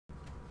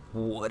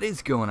What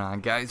is going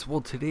on, guys?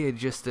 Well, today I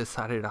just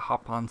decided to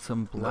hop on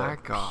some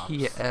Black Ops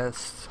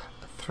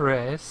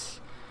PS3,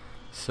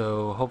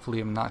 so hopefully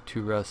I'm not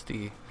too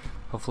rusty.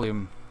 Hopefully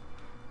I'm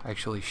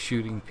actually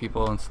shooting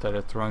people instead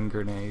of throwing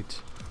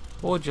grenades.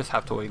 We'll just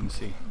have to wait and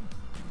see.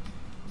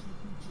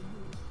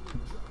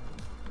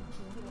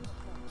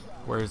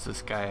 Where is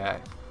this guy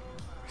at?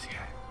 Where's he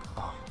at?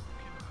 Oh,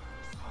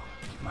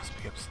 he must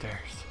be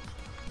upstairs.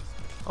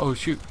 Oh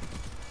shoot!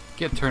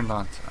 Get turned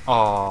on.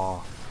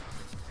 Oh.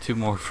 Two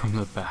more from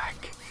the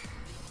back.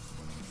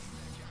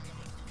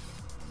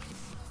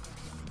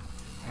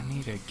 I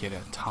need to get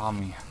a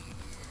tomahawk.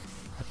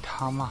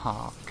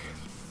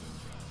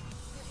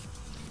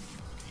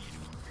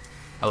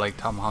 I like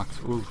tomahawks.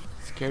 Ooh,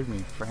 scared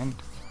me, friend.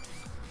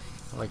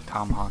 I like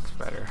tomahawks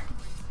better.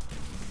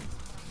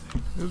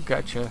 Ooh,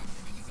 gotcha.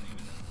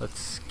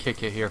 Let's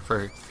kick it here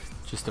for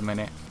just a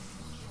minute.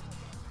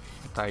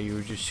 I thought you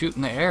were just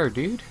shooting the air,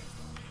 dude.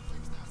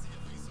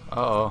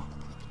 Uh-oh.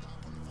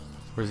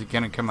 Where's he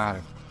gonna come out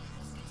of?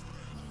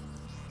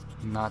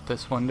 Not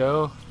this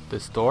window.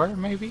 This door,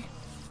 maybe?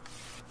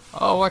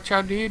 Oh, watch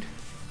out, dude.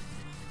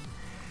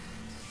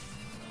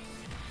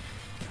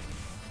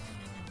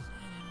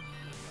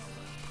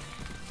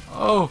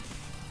 Oh.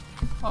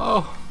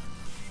 Oh.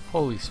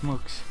 Holy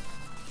smokes.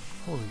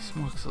 Holy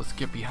smokes. Let's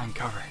get behind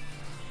cover.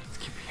 Let's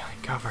get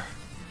behind cover.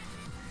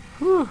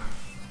 Whew.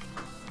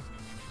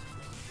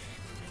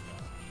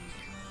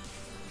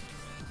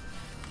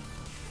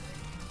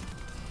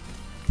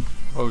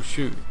 Oh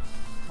shoot.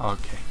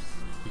 Okay.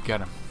 You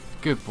got him.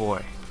 Good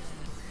boy.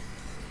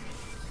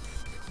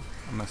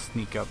 I'm gonna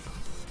sneak up.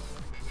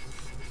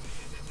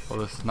 Well,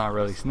 this is not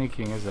really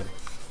sneaking, is it?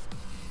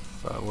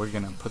 But we're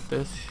gonna put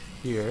this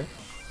here.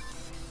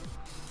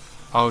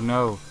 Oh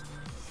no.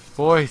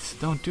 Boys,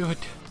 don't do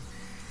it.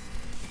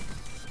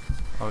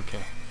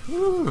 Okay.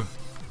 Woo.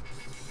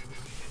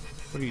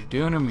 What are you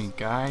doing to me,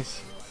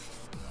 guys?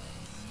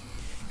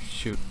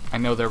 Shoot. I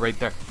know they're right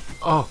there.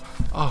 Oh.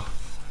 Oh.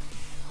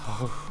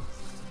 Oh.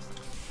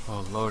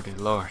 Oh lordy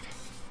lord.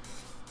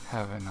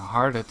 Having a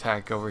heart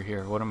attack over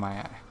here. What am I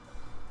at?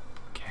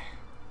 Okay.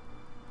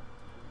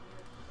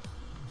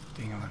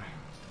 Think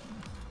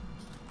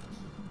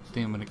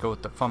I'm gonna go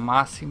with the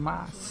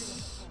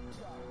famasimas.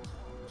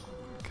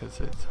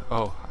 Cause it's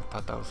I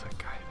thought that was a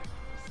guy.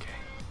 Okay.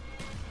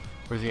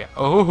 Where's he at?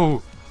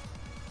 Oh!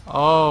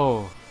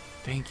 Oh!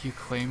 Thank you,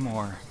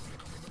 Claymore.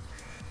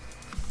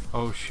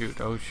 Oh shoot,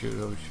 oh shoot,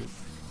 oh shoot.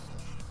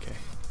 Okay.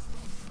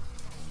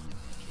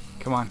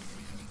 Come on.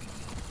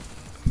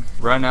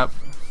 Run up,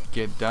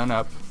 get done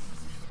up,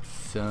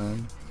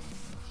 son.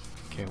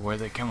 Okay, where are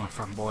they coming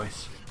from,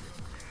 boys?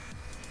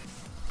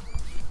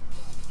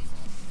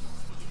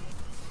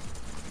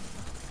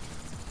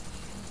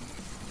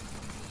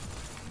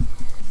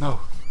 No.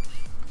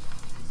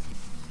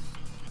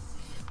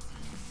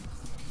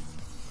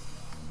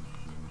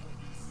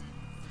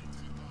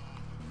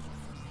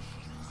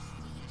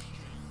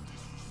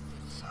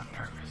 So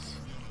nervous.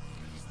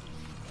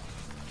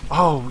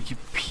 Oh, you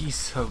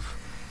piece of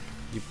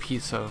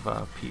piece of.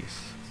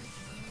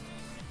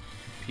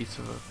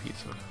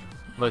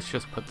 Let's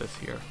just put this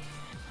here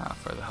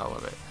for the hell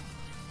of it.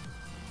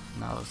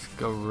 Now let's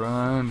go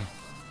run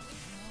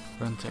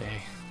to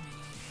A.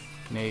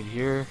 Nade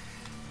here.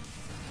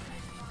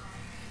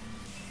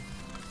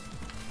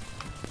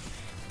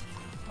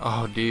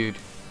 Oh dude,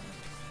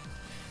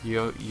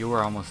 you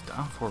were almost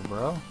done for,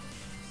 bro.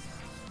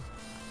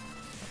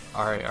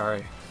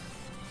 Alright,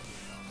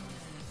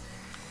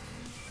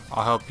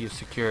 I'll help you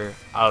secure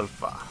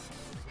Alpha.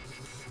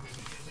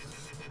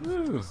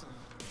 Woo.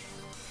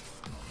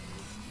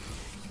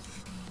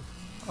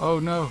 Oh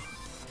no.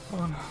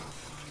 Oh no.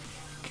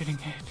 Getting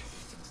hit.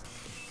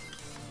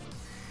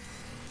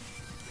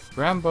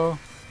 Rambo. Why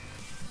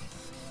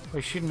are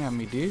you shooting at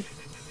me, dude?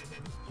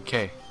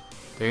 Okay.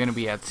 They're gonna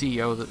be at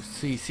C way.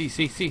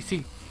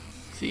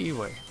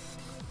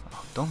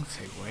 Oh, don't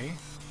say way.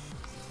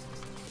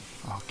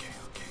 Okay.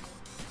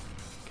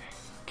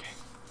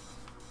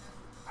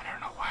 I don't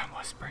know why I'm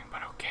whispering,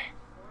 but okay.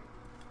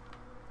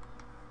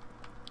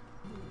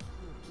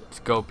 Let's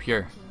go up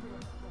here.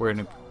 We're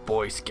in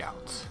Boy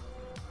Scouts.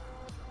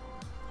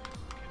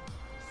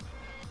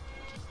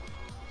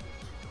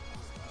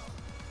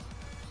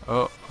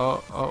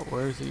 Oh,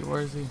 where is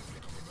he?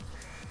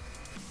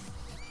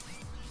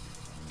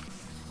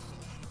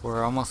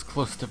 We're almost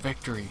close to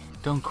victory.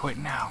 Don't quit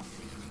now.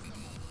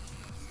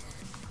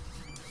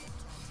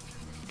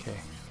 Okay.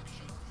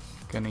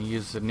 Gonna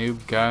use the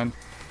noob gun.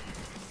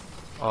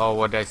 Oh,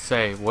 what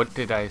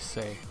did I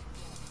say?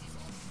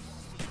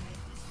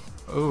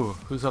 Ooh,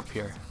 who's up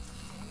here?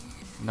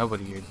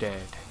 Nobody, you're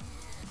dead.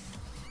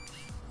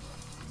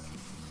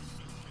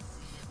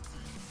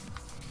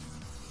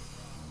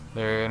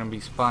 They're gonna be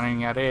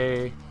spawning at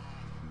A.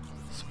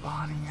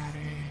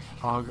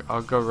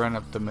 I'll go run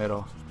up the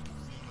middle.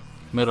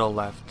 Middle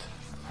left,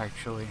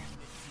 actually.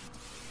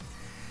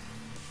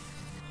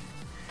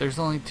 There's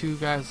only 2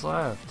 guys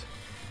left.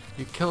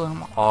 You kill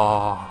them.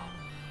 Oh.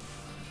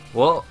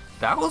 Well,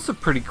 that was a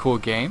pretty cool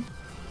game.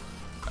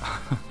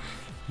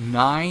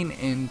 9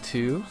 and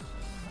 2,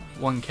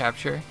 1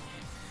 capture.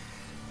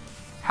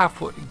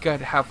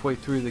 Got halfway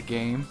through the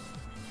game.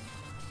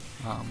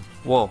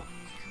 Well,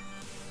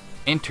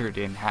 entered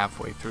in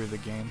halfway through the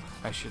game,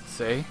 I should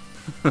say.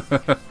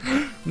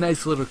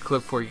 Nice little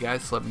clip for you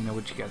guys. Let me know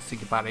what you guys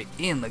think about it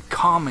in the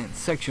comment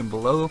section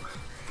below.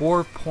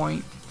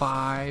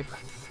 4.5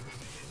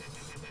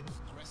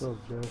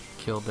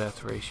 kill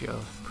death ratio.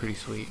 Pretty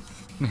sweet.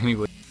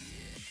 Anyway.